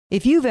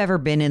If you've ever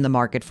been in the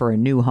market for a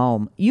new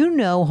home, you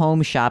know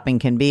home shopping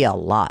can be a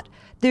lot.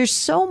 There's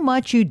so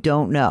much you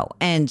don't know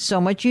and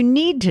so much you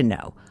need to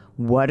know.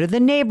 What are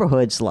the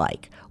neighborhoods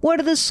like? What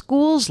are the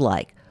schools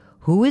like?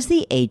 Who is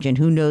the agent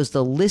who knows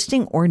the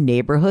listing or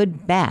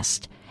neighborhood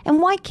best? And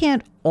why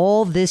can't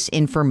all this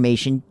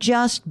information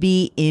just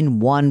be in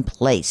one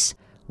place?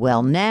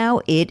 Well,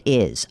 now it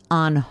is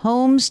on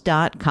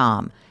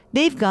Homes.com.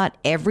 They've got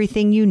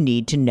everything you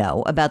need to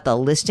know about the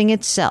listing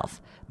itself,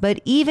 but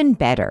even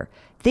better,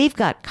 they've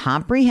got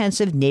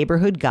comprehensive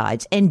neighborhood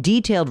guides and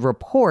detailed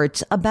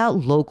reports about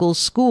local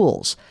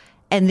schools.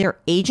 And their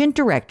agent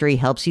directory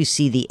helps you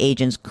see the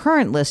agent's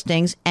current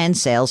listings and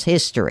sales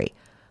history.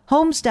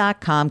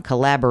 Homes.com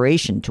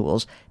collaboration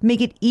tools make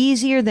it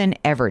easier than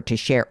ever to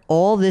share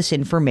all this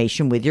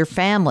information with your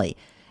family.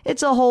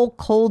 It's a whole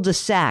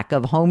cul-de-sac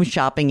of home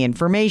shopping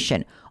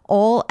information,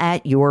 all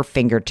at your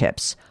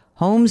fingertips.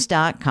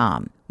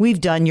 Homes.com. We've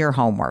done your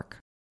homework.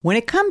 When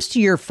it comes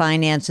to your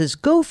finances,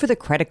 go for the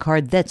credit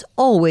card that's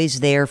always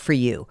there for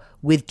you.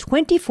 With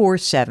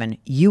 24/7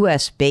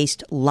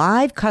 U.S.-based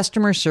live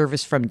customer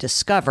service from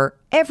Discover,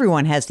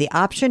 everyone has the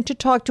option to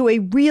talk to a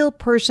real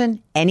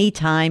person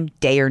anytime,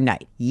 day or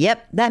night.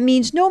 Yep, that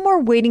means no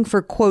more waiting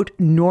for, quote,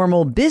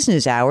 normal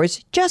business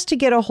hours just to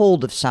get a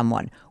hold of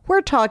someone.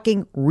 We're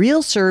talking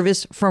real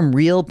service from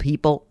real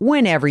people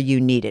whenever you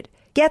need it.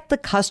 Get the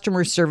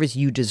customer service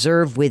you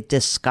deserve with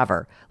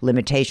Discover.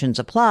 Limitations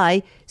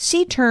apply.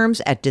 See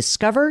terms at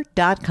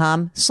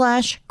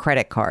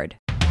discover.com/credit card.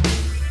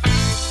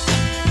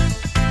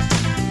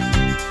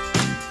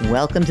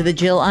 Welcome to the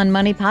Jill on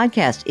Money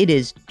podcast. It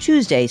is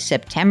Tuesday,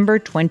 September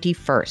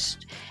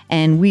 21st,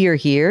 and we are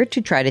here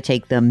to try to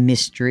take the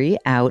mystery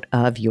out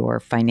of your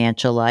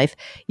financial life.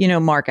 You know,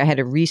 Mark, I had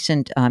a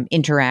recent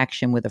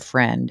interaction with a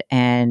friend,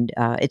 and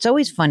it's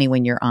always funny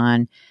when you're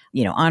on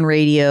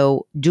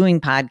radio,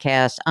 doing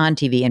podcasts, on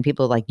TV, and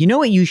people are like, you know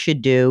what you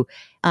should do?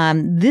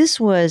 This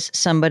was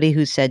somebody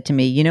who said to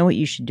me, you know what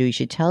you should do? You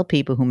should tell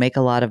people who make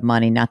a lot of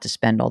money not to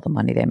spend all the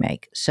money they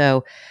make.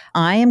 So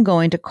I am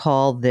going to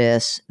call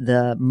this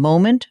the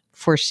moment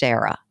for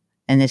Sarah.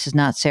 And this is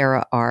not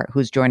Sarah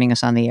who's joining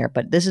us on the air,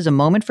 but this is a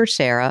moment for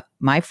Sarah,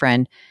 my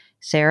friend.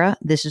 Sarah,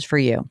 this is for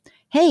you.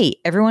 Hey,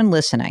 everyone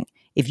listening.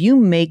 If you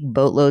make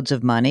boatloads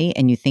of money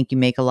and you think you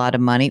make a lot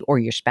of money, or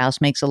your spouse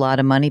makes a lot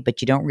of money,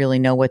 but you don't really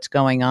know what's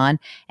going on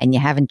and you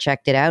haven't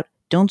checked it out,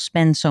 don't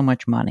spend so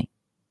much money.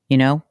 You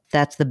know,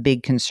 that's the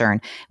big concern.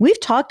 We've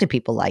talked to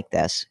people like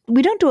this.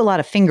 We don't do a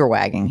lot of finger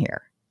wagging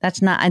here.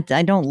 That's not,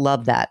 I don't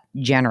love that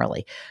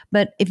generally.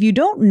 But if you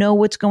don't know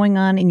what's going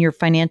on in your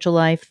financial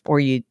life, or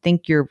you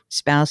think your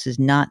spouse is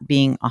not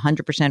being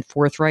 100%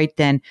 forthright,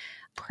 then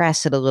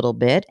press it a little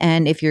bit.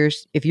 And if you're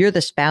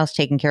the spouse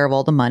taking care of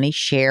all the money,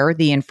 share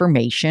the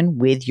information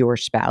with your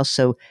spouse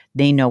so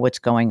they know what's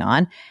going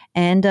on.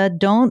 And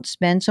don't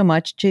spend so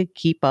much to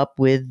keep up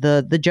with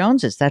the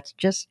Joneses. That's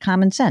just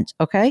common sense.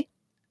 Okay?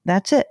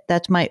 That's it.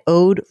 That's my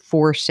ode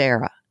for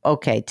Sarah.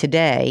 Okay,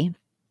 today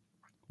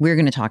we're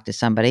going to talk to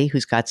somebody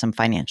who's got some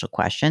financial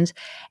questions.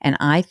 And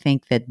I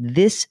think that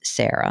this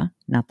Sarah,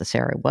 not the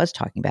Sarah I was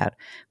talking about,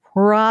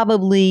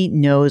 probably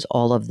knows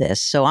all of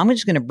this. So I'm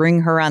just going to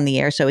bring her on the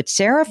air. So it's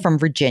Sarah from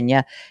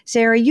Virginia.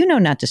 Sarah, you know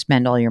not to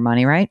spend all your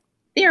money, right?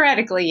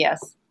 Theoretically,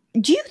 yes.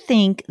 Do you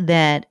think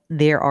that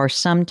there are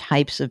some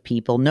types of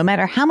people, no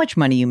matter how much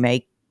money you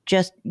make,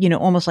 just,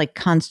 almost like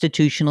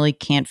constitutionally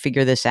can't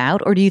figure this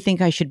out? Or do you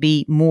think I should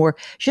I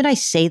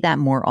say that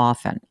more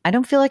often? I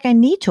don't feel like I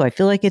need to. I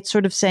feel like it's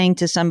sort of saying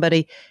to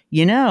somebody,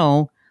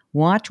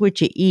 watch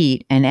what you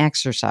eat and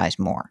exercise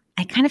more.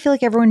 I kind of feel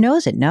like everyone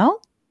knows it, no?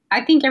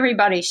 I think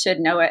everybody should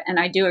know it. And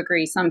I do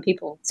agree. Some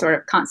people sort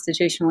of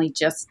constitutionally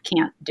just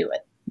can't do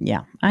it.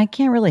 Yeah, I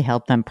can't really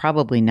help them.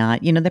 Probably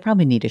not. They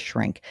probably need a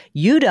shrink.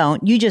 You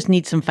don't. You just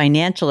need some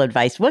financial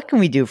advice. What can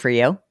we do for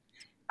you?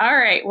 All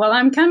right. Well,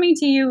 I'm coming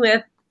to you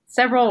with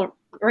several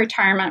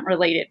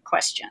retirement-related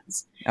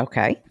questions.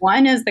 Okay.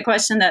 One is the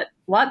question that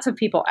lots of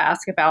people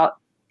ask about,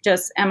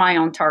 just am I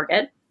on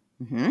target?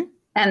 Mm-hmm.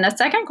 And the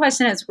second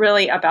question is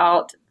really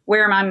about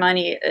where my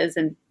money is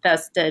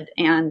invested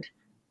and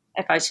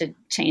if I should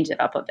change it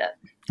up a bit.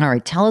 All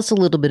right. Tell us a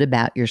little bit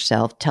about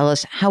yourself. Tell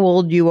us how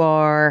old you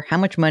are, how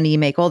much money you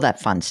make, all that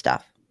fun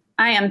stuff.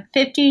 I am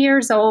 50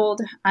 years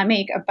old. I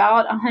make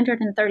about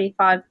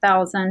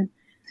 $135,000.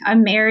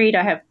 I'm married.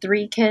 I have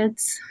 3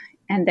 kids,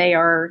 and they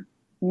are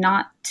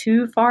not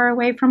too far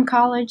away from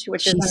college,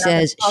 which is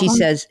another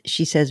problem.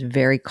 She says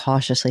very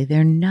cautiously,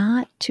 they're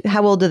not too.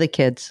 How old are the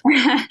kids?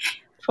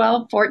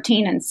 12,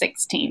 14, and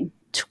 16.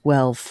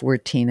 12,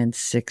 14, and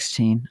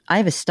 16. I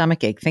have a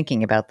stomachache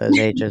thinking about those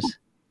ages.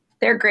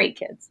 They're great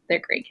kids.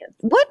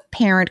 What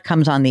parent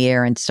comes on the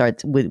air and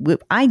starts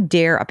with I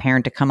dare a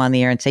parent to come on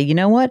the air and say, you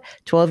know what?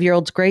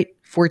 12-year-old's great.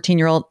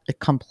 14-year-old, a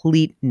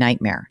complete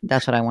nightmare.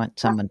 That's what I want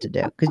someone to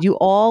do. Because you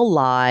all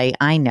lie.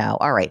 I know.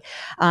 All right.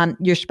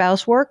 Your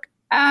spouse work?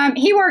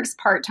 He works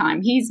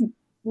part-time. He's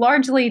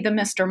largely the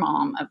Mr.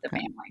 Mom of the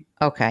family.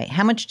 Okay.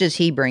 How much does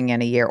he bring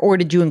in a year? Or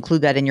did you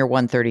include that in your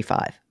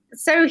 135?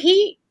 So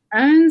he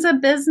owns a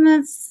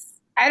business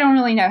I don't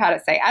really know how to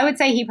say. I would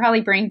say he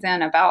probably brings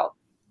in about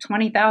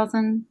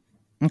 20,000.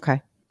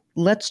 Okay.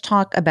 Let's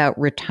talk about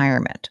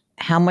retirement.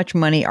 How much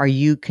money are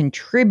you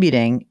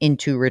contributing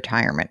into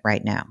retirement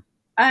right now?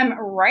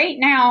 Right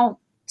now,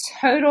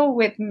 total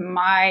with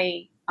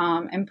my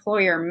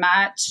employer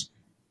match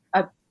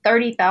of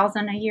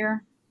 30,000 a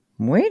year.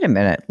 Wait a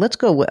minute. Let's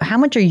go. How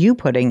much are you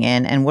putting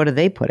in and what are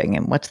they putting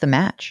in? What's the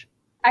match?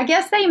 I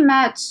guess they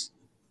match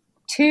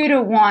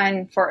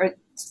 2-to-1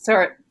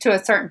 to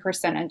a certain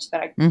percentage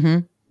that I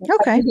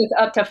Okay. I think it's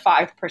up to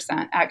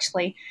 5%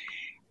 actually.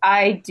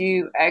 I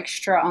do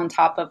extra on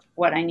top of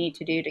what I need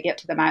to do to get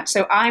to the match.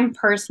 So I'm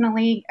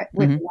personally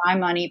with my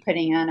money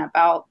putting in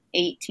about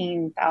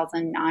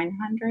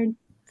 18,900.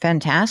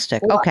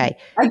 Fantastic. Well, Okay.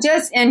 I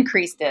just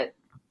increased it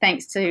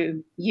thanks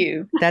to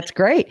you. That's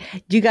great.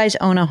 Do you guys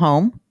own a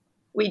home?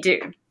 We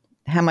do.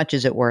 How much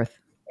is it worth?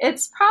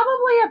 It's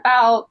probably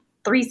about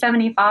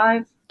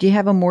 375. Do you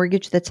have a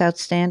mortgage that's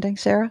outstanding,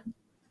 Sarah?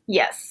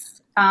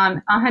 Yes.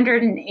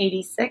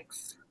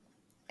 186.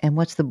 And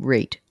what's the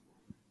rate?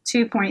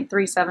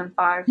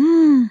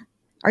 2.375.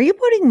 Are you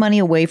putting money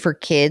away for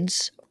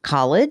kids,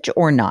 college,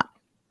 or not?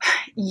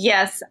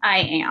 Yes, I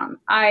am.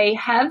 I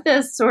have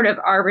this sort of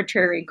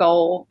arbitrary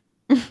goal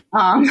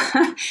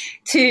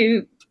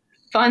to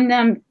fund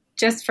them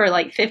just for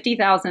like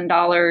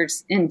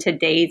 $50,000 in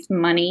today's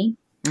money.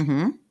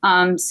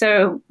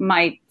 So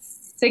my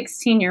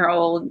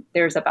 16-year-old,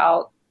 there's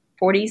about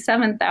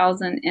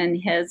 47,000 in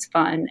his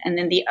fund, and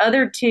then the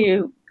other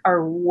two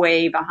are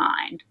way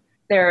behind.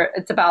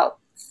 It's about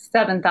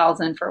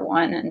 7,000 for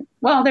one, and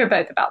well, they're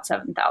both about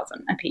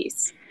 7,000 a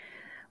piece.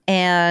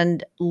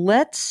 And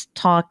let's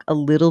talk a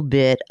little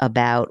bit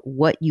about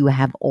what you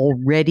have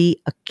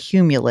already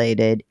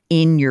accumulated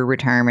in your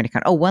retirement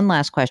account. Oh, one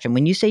last question.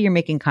 When you say you're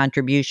making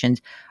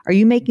contributions, are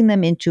you making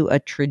them into a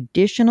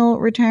traditional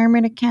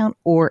retirement account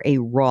or a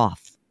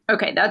Roth?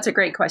 Okay, that's a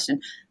great question.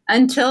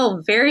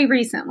 Until very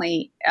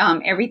recently,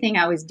 everything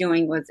I was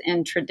doing was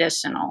in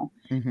traditional.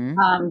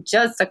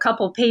 Just a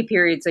couple pay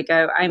periods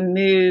ago, I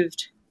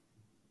moved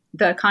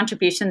the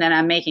contribution that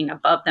I'm making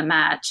above the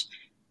match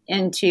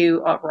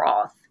into a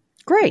Roth.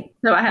 Great.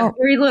 So I have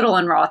very little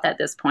in Roth at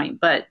this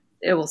point, but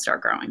it will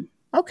start growing.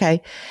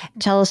 Okay.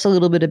 Tell us a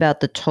little bit about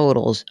the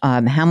totals.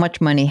 How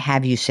much money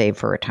have you saved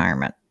for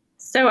retirement?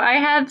 So I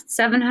have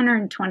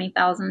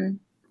 $720,000.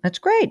 That's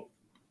great.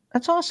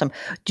 That's awesome.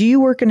 Do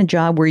you work in a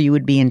job where you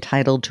would be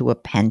entitled to a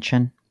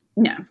pension?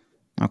 No.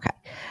 Okay.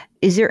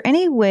 Is there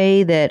any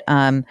way that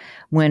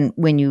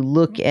when you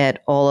look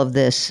at all of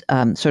this,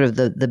 sort of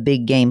the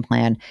big game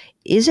plan,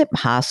 is it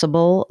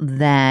possible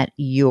that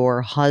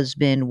your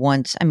husband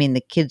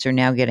the kids are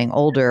now getting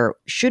older,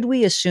 should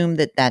we assume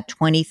that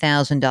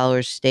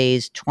 $20,000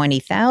 stays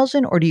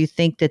 $20,000, or do you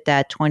think that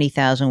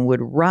 $20,000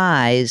 would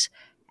rise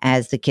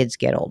as the kids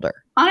get older?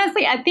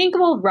 Honestly, I think it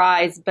will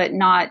rise, but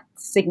not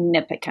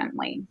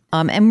significantly.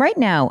 And right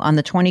now on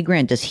the 20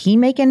 grand, does he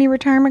make any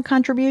retirement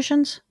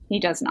contributions? He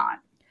does not.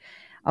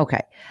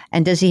 Okay.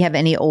 And does he have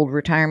any old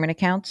retirement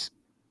accounts?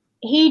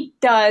 He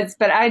does,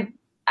 but I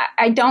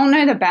don't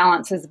know the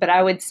balances, but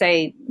I would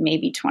say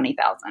maybe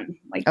 20,000,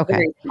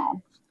 very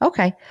small.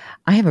 Okay.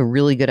 I have a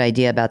really good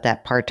idea about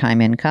that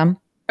part-time income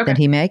that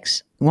he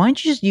makes. Why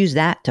don't you just use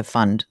that to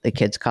fund the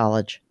kids'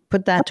 college?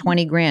 Put that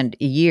 20 grand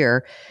a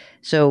year.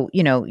 So,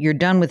 you're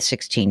done with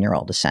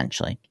 16-year-old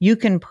essentially. You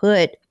can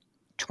put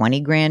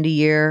 20 grand a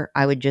year.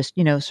 I would just,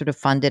 sort of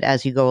fund it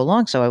as you go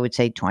along. So I would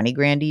say 20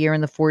 grand a year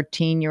in the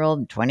 14-year-old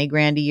and 20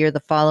 grand a year the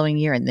following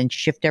year, and then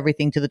shift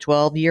everything to the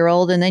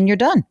 12-year-old, and then you're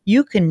done.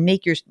 You can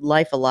make your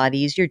life a lot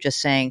easier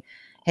just saying,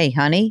 hey,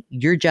 honey,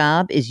 your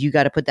job is you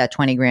got to put that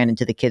 20 grand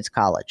into the kids'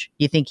 college.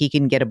 You think he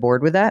can get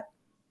aboard with that?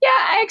 Yeah,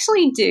 I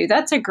actually do.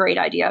 That's a great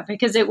idea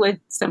because it would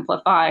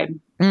simplify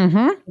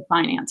the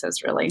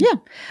finances, really.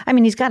 Yeah.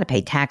 He's got to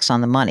pay tax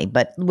on the money,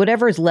 but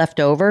whatever is left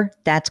over,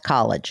 that's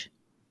college.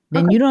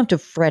 Then you don't have to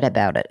fret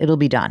about it. It'll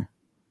be done.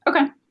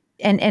 Okay.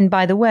 And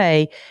by the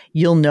way,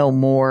 you'll know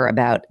more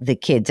about the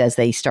kids as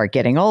they start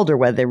getting older,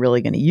 whether they're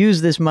really going to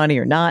use this money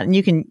or not. And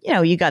you can,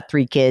 you got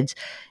 3 kids,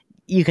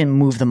 you can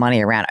move the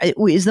money around.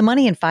 Is the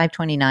money in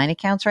 529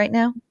 accounts right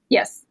now?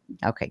 Yes.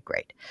 Okay,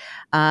 great.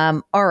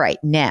 All right.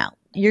 Now,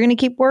 you're going to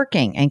keep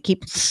working and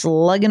keep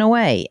slugging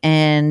away.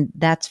 And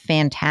that's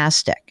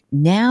fantastic.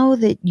 Now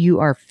that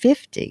you are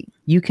 50,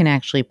 you can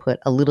actually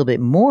put a little bit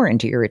more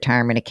into your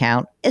retirement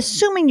account,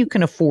 assuming you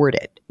can afford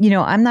it.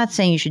 I'm not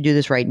saying you should do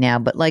this right now,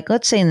 but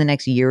let's say in the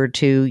next year or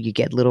two, you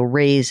get little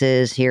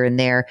raises here and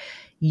there.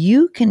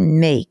 You can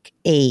make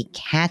a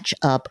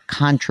catch-up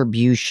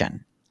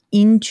contribution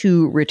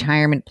into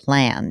retirement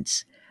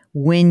plans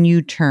when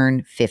you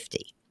turn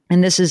 50.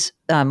 And this is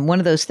one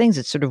of those things.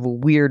 It's sort of a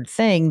weird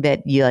thing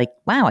that you're like,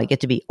 wow, I get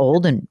to be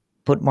old and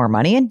put more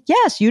money in?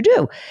 Yes, you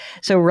do.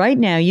 So right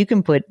now you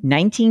can put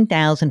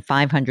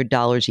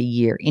 $19,500 a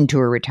year into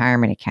a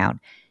retirement account.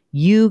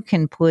 You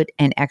can put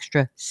an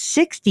extra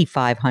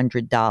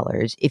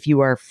 $6,500 if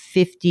you are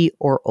 50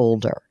 or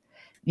older.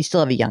 you still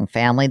have a young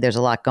family. There's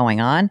a lot going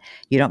on.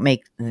 You don't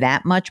make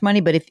that much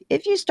money. But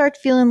if you start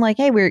feeling like,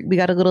 hey, we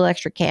got a little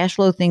extra cash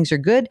flow, things are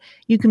good,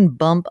 you can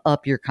bump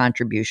up your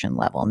contribution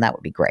level. And that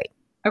would be great.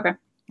 Okay.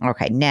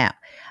 Okay. Now,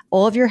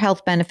 all of your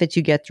health benefits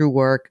you get through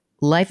work,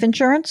 life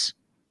insurance?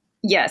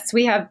 Yes,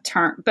 we have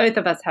term. Both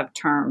of us have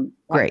term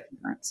life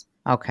insurance.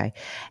 Okay.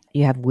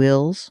 You have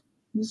wills?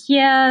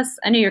 Yes,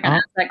 I knew you were going to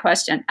ask that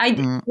question.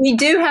 We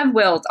do have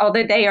wills,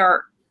 although they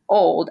are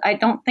old. I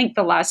don't think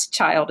the last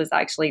child is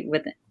actually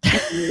with it.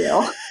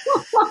 Will.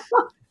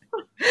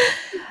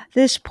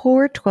 This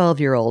poor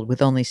 12-year-old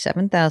with only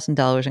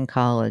 $7,000 in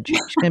college.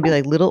 She's going to be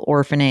like little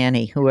orphan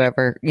Annie,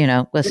 whoever,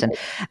 listen,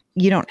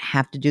 you don't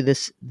have to do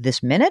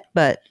this minute,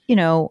 but,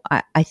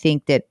 I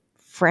think that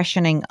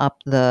freshening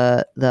up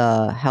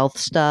the health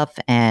stuff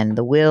and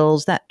the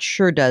wills, that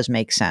sure does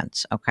make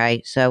sense.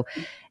 Okay. So,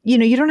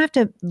 you don't have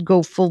to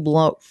go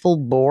full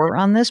bore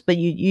on this, but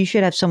you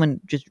should have someone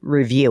just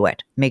review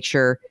it. Make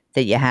sure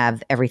that you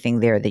have everything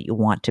there that you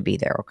want to be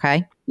there.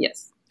 Okay.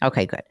 Yes.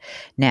 Okay, good.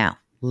 Now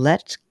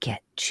let's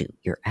get to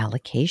your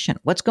allocation.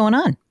 What's going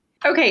on?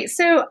 Okay.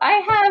 So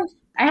I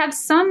have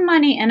some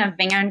money in a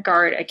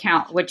Vanguard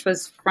account, which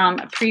was from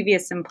a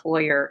previous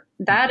employer.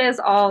 That is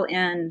all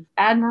in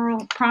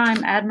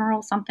Prime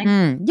Admiral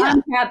something. Yeah.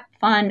 Prime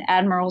Fund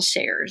Admiral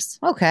shares.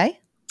 Okay.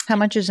 How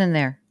much is in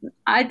there?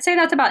 I'd say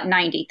that's about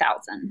 $90,000.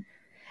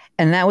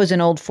 And that was an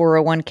old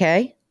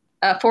 401k?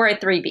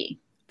 403B.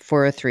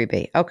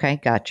 403B. Okay,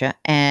 gotcha.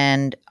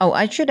 And,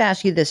 I should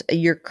ask you this.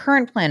 Your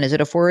current plan, is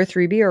it a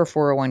 403B or a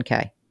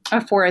 401k? A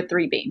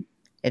 403B.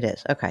 It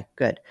is. Okay,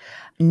 good.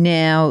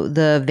 Now,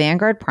 the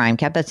Vanguard Prime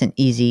Cap, that's an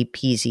easy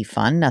peasy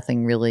fund.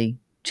 Nothing really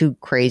too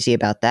crazy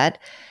about that.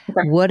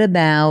 Okay. What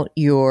about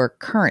your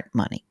current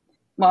money?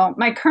 Well,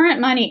 my current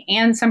money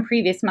and some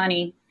previous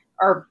money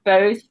are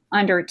both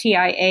under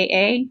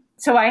TIAA.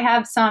 So I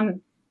have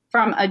some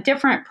from a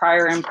different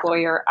prior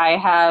employer. I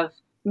have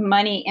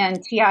money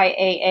in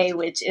TIAA,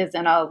 which is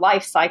in a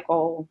life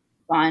cycle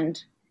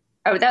fund.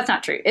 Oh, that's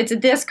not true. It's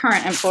this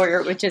current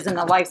employer, which is in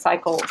the life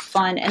cycle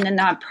fund. And then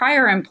the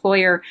prior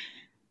employer,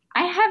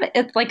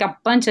 it's like a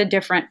bunch of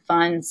different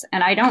funds,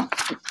 and I don't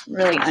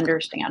really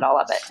understand all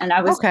of it. And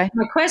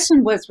my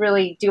question was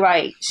really,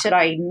 should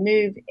I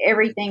move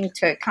everything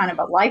to kind of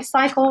a life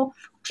cycle,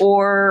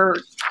 or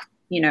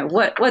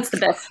what's the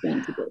best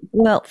thing to do?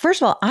 Well,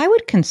 first of all, I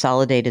would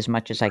consolidate as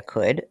much as I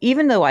could,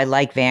 even though I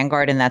like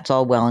Vanguard and that's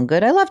all well and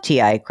good. I love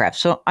TIAA-CREF.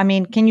 So,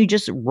 can you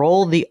just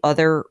roll the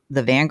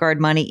Vanguard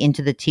money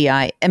into the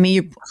TI?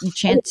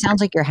 It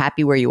sounds like you're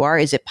happy where you are.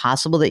 Is it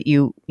possible that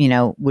you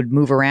would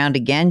move around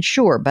again?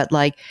 Sure. But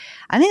I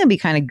think it'd be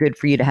kind of good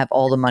for you to have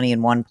all the money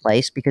in one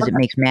place because it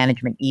makes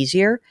management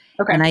easier.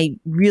 Okay. And I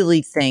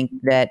really think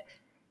that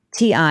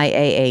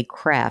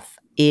TIAA-CREF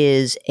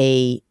is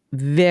a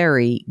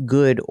very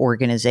good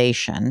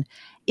organization.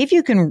 If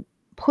you can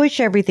push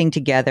everything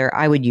together,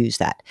 I would use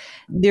that.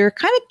 There are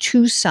kind of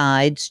two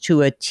sides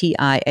to a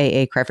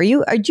TIAA-CREF. Do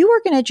you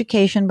work in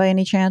education by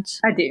any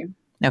chance? I do.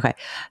 Okay.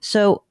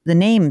 So the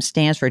name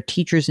stands for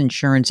Teachers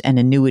Insurance and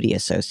Annuity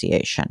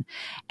Association.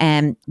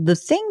 And the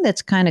thing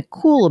that's kind of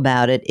cool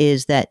about it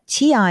is that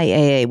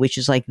TIAA, which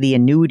is like the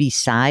annuity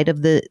side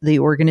of the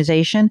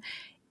organization,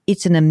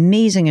 it's an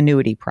amazing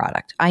annuity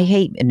product. I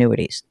hate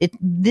annuities.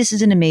 This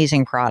is an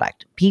amazing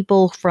product.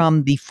 People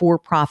from the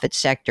for-profit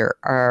sector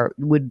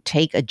would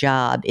take a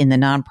job in the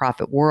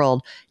nonprofit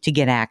world to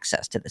get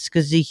access to this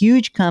because it's a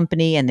huge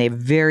company and they have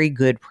very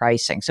good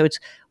pricing. So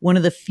it's one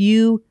of the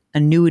few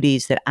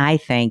annuities that I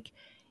think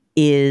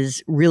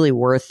is really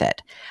worth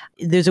it.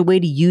 There's a way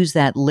to use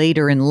that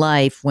later in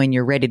life when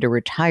you're ready to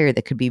retire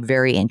that could be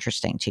very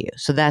interesting to you.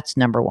 So that's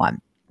number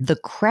one. The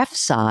CREF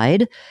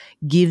side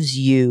gives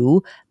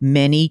you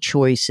many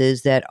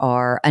choices that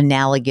are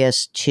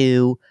analogous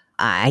to,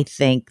 I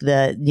think,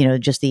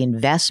 just the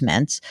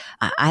investments.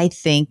 I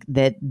think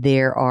that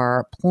there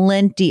are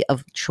plenty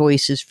of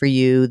choices for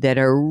you that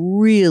are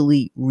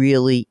really,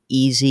 really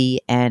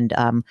easy and,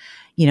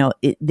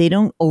 they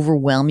don't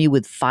overwhelm you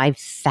with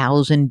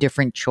 5,000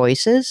 different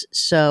choices.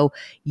 So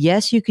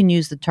yes, you can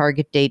use the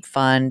target date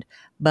fund,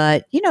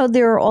 but,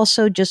 there are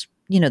also just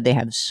they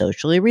have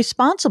socially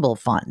responsible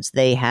funds.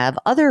 They have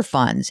other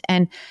funds.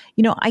 And,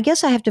 I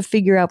guess I have to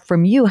figure out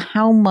from you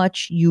how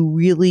much you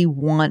really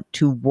want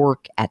to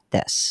work at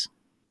this.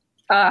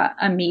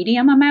 A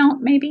medium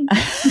amount, maybe.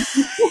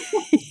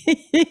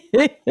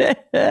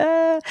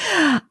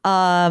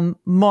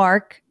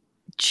 Mark,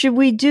 should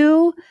we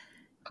do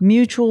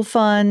mutual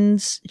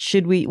funds?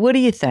 What do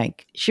you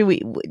think?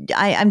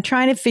 I'm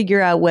trying to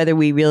figure out whether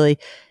we really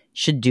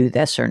should do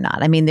this or not.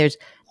 There's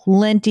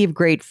plenty of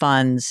great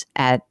funds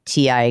at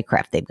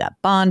TIAA-CREF. They've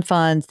got bond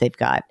funds, they've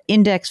got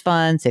index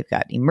funds, they've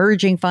got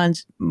emerging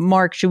funds.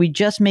 Mark, should we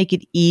just make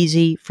it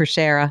easy for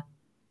Sarah?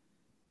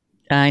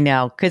 I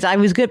know, because I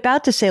was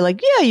about to say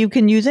you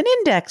can use an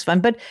index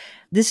fund, but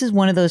this is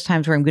one of those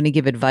times where I'm going to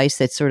give advice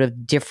that's sort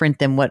of different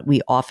than what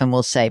we often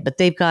will say. But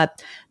they've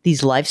got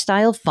these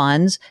lifestyle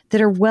funds that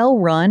are well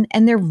run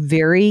and they're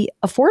very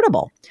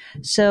affordable.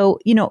 So,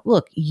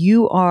 look,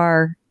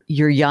 you're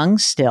young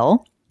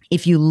still.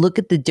 If you look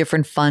at the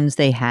different funds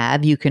they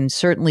have, you can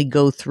certainly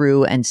go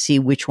through and see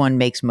which one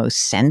makes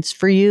most sense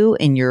for you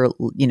in your,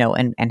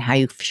 and how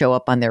you show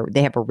up on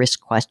they have a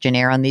risk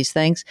questionnaire on these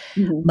things.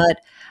 Mm-hmm.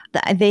 But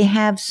they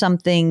have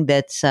something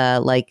that's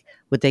like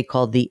what they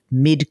call the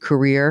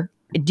mid-career.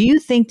 Do you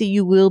think that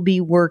you will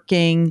be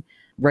working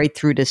right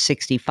through to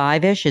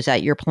 65-ish? Is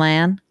that your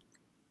plan?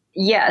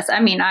 Yes. I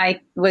mean,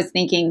 I was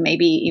thinking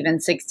maybe even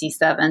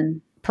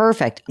 67.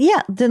 Perfect.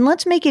 Yeah. Then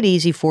let's make it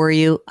easy for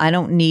you. I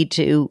don't need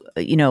to,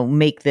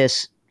 make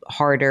this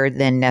harder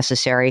than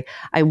necessary.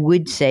 I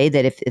would say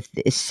that if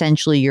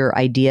essentially your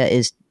idea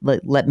is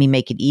let me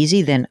make it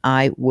easy, then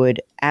I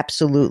would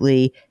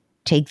absolutely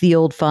take the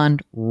old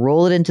fund,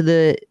 roll it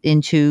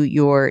into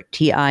your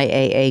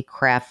TIAA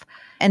CREF,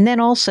 and then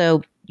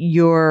also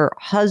your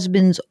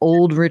husband's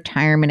old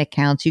retirement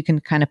accounts. You can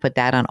kind of put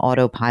that on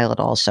autopilot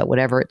also,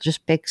 whatever.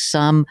 Just pick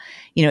some,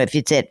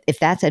 if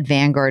that's at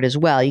Vanguard as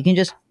well, you can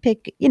just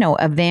pick,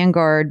 a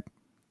Vanguard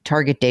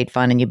target date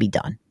fund and you'll be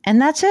done.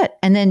 And that's it.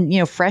 And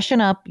then,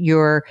 freshen up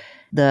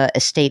the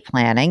estate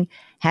planning.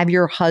 Have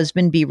your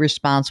husband be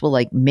responsible.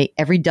 Like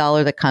every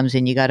dollar that comes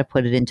in, you got to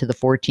put it into the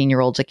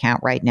 14-year-old's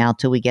account right now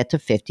till we get to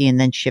 50 and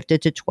then shift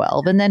it to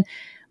 12. And then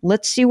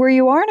let's see where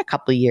you are in a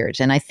couple of years.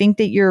 And I think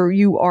that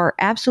you are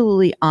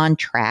absolutely on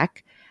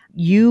track.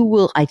 You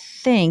will, I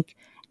think,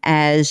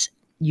 as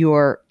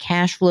your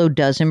cash flow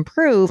does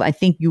improve, I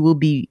think you will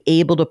be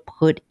able to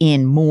put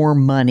in more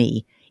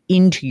money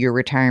into your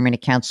retirement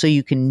account so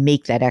you can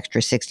make that extra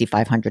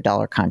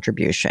 $6,500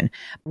 contribution.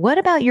 What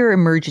about your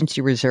emergency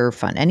reserve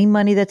fund? Any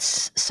money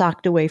that's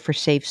socked away for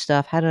safe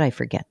stuff? How did I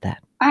forget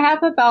that? I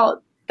have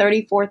about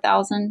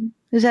 $34,000.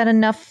 Is that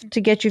enough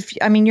to get you?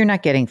 I mean, you're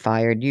not getting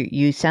fired.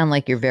 You sound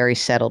like you're very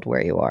settled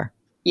where you are.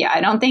 Yeah, I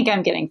don't think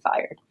I'm getting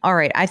fired. All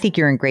right. I think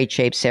you're in great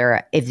shape,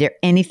 Sarah. Is there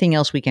anything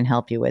else we can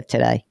help you with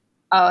today?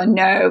 Oh,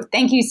 no.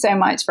 Thank you so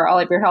much for all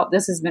of your help.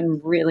 This has been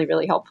really,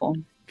 really helpful.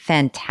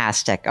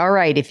 Fantastic. All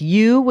right. If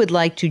you would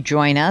like to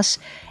join us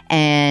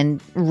and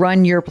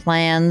run your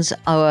plans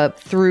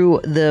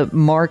through the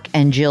Mark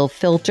and Jill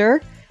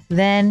filter,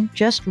 then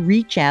just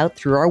reach out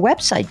through our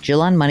website,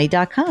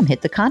 JillOnMoney.com.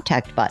 Hit the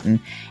contact button.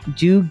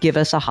 Do give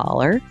us a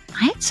holler.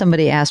 I had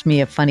somebody ask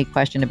me a funny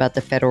question about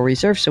the Federal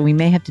Reserve, so we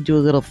may have to do a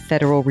little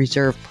Federal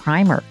Reserve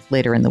primer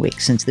later in the week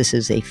since this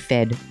is a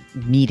Fed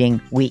meeting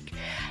week.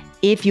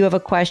 If you have a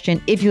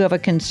question, if you have a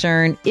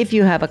concern, if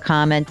you have a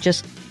comment,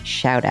 just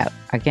shout out.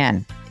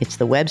 Again, it's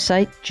the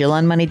website,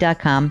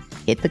 JillOnMoney.com.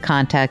 Hit the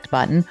contact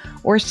button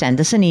or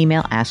send us an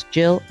email,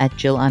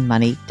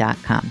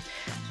 askjill@JillOnMoney.com.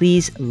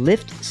 Please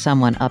lift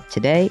someone up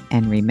today.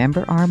 And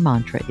remember, our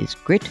mantra is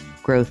grit,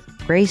 growth,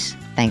 grace.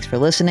 Thanks for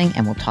listening,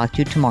 and we'll talk to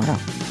you tomorrow.